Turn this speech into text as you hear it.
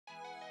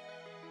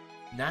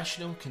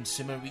National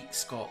Consumer Week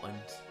Scotland.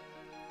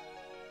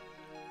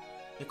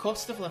 The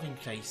cost of living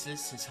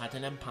crisis has had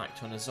an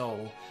impact on us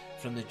all,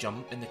 from the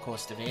jump in the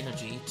cost of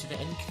energy to the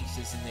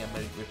increases in the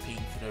amount we're paying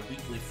for our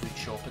weekly food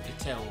shop at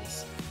the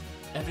tills.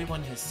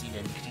 Everyone has seen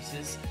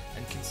increases,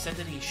 and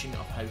consideration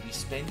of how we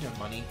spend our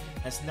money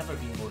has never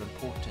been more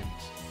important.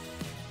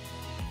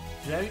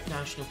 Throughout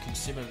National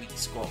Consumer Week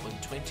Scotland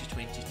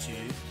 2022,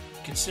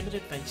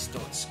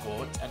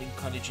 consumeradvice.scot are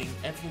encouraging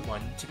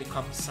everyone to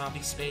become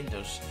savvy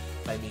spenders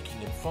by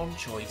making informed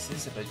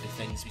choices about the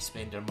things we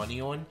spend our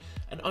money on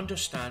and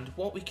understand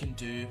what we can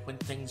do when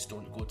things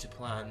don't go to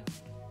plan.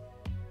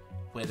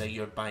 Whether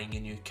you're buying a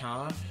new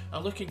car or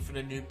looking for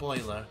a new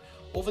boiler,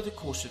 over the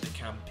course of the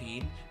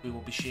campaign we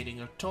will be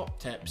sharing our top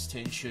tips to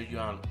ensure you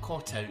aren't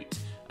caught out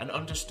and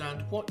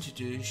understand what to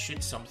do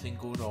should something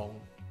go wrong.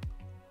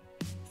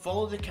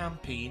 Follow the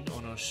campaign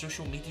on our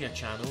social media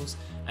channels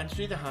and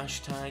through the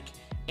hashtag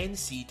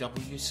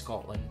NCW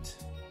Scotland.